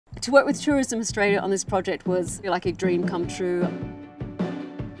To work with Tourism Australia on this project was like a dream come true.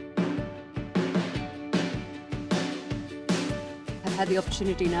 I've had the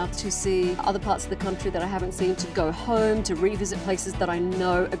opportunity now to see other parts of the country that I haven't seen, to go home, to revisit places that I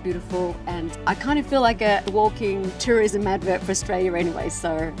know are beautiful, and I kind of feel like a walking tourism advert for Australia anyway,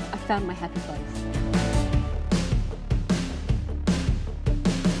 so I found my happy place.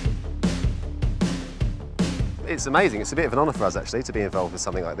 It's amazing. It's a bit of an honour for us actually to be involved with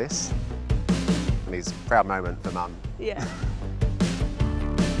something like this. And it's a proud moment for Mum. Yeah.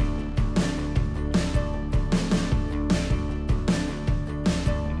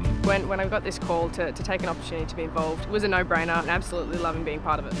 When I got this call to take an opportunity to be involved, it was a no-brainer and absolutely loving being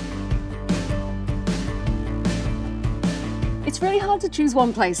part of it. It's really hard to choose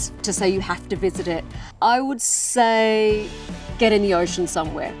one place to say you have to visit it. I would say get in the ocean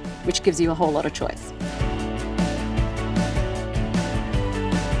somewhere, which gives you a whole lot of choice.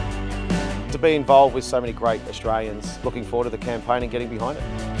 To be involved with so many great Australians, looking forward to the campaign and getting behind it.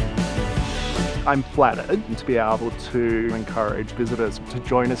 I'm flattered to be able to encourage visitors to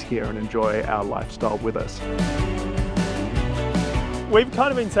join us here and enjoy our lifestyle with us. We've kind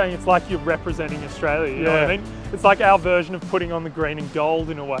of been saying it's like you're representing Australia, you know what I mean? It's like our version of putting on the green and gold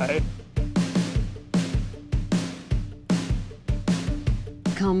in a way.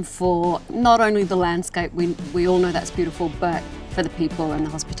 Come for not only the landscape, we all know that's beautiful, but for the people and the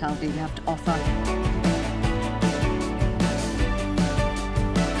hospitality we have to offer.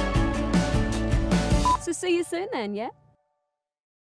 So see you soon then, yeah?